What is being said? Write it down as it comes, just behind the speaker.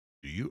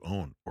you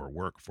own or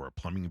work for a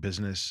plumbing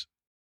business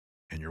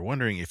and you're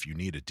wondering if you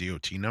need a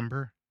DOT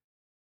number?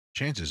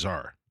 Chances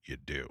are you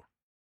do.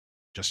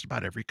 Just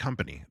about every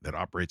company that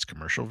operates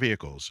commercial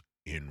vehicles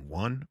in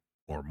one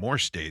or more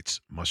states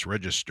must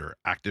register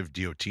active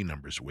DOT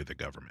numbers with the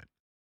government.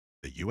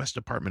 The U.S.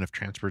 Department of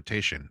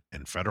Transportation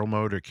and Federal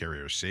Motor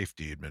Carrier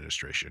Safety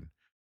Administration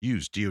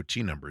use DOT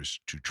numbers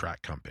to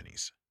track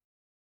companies.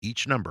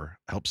 Each number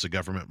helps the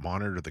government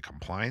monitor the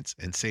compliance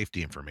and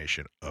safety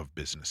information of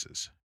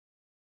businesses.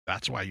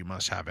 That's why you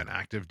must have an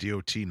active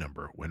DOT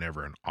number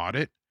whenever an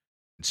audit,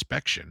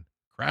 inspection,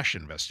 crash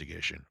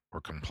investigation,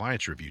 or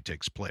compliance review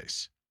takes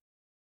place.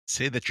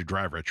 Say that your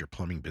driver at your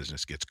plumbing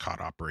business gets caught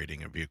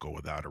operating a vehicle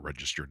without a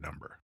registered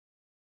number.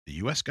 The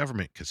U.S.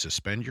 government could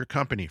suspend your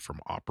company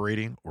from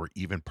operating or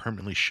even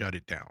permanently shut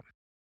it down.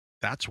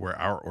 That's where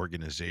our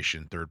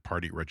organization third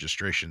party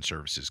registration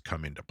services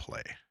come into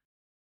play.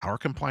 Our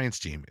compliance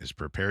team is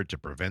prepared to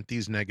prevent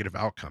these negative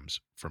outcomes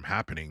from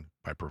happening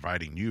by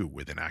providing you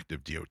with an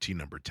active DOT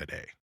number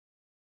today.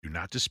 Do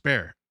not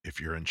despair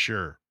if you're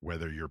unsure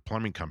whether your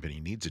plumbing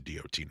company needs a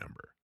DOT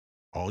number.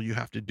 All you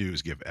have to do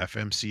is give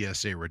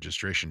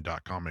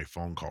FMCSAregistration.com a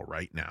phone call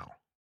right now.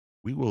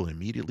 We will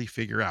immediately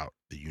figure out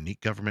the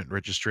unique government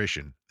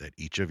registration that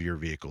each of your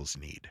vehicles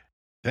need.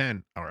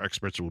 Then our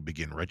experts will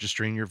begin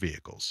registering your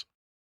vehicles.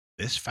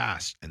 This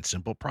fast and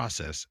simple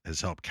process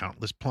has helped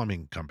countless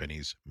plumbing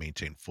companies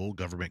maintain full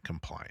government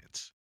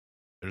compliance.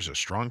 There's a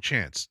strong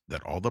chance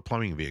that all the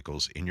plumbing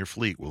vehicles in your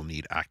fleet will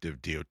need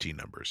active DOT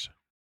numbers.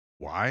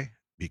 Why?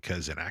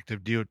 Because an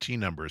active DOT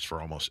number is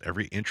for almost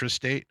every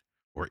intrastate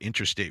or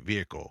interstate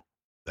vehicle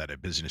that a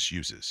business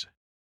uses.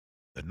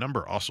 The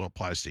number also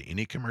applies to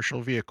any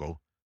commercial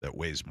vehicle that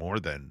weighs more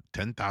than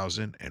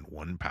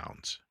 10,001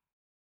 pounds.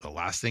 The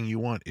last thing you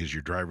want is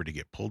your driver to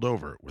get pulled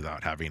over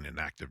without having an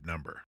active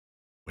number.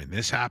 When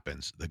this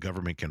happens, the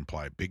government can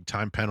apply big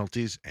time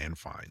penalties and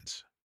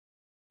fines.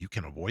 You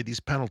can avoid these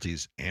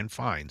penalties and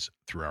fines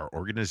through our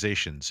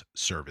organization's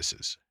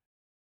services.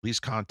 Please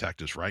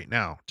contact us right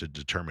now to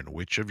determine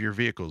which of your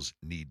vehicles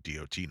need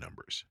DOT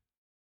numbers.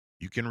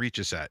 You can reach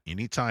us at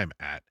any time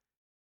at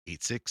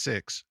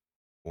 866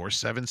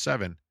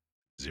 477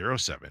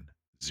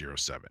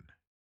 0707.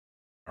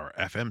 Our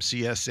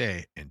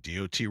FMCSA and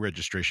DOT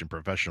registration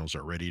professionals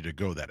are ready to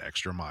go that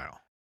extra mile.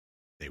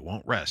 They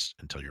won't rest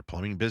until your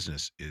plumbing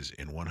business is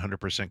in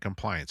 100%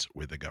 compliance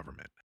with the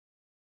government.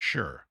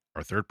 Sure,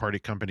 our third party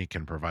company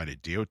can provide a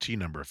DOT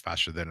number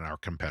faster than our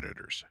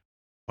competitors,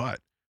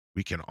 but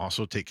we can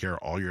also take care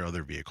of all your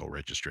other vehicle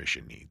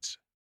registration needs.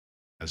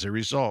 As a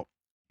result,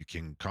 you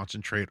can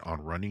concentrate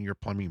on running your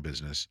plumbing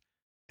business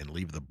and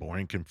leave the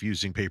boring,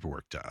 confusing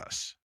paperwork to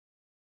us.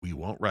 We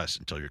won't rest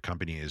until your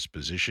company is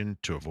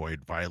positioned to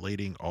avoid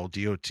violating all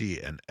DOT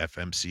and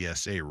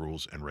FMCSA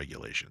rules and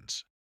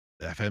regulations.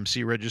 The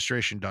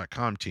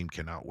FMCregistration.com team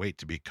cannot wait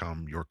to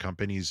become your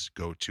company's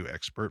go-to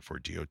expert for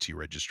DOT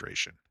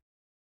registration.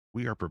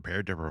 We are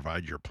prepared to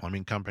provide your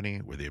plumbing company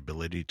with the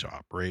ability to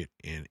operate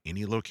in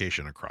any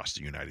location across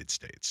the United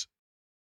States.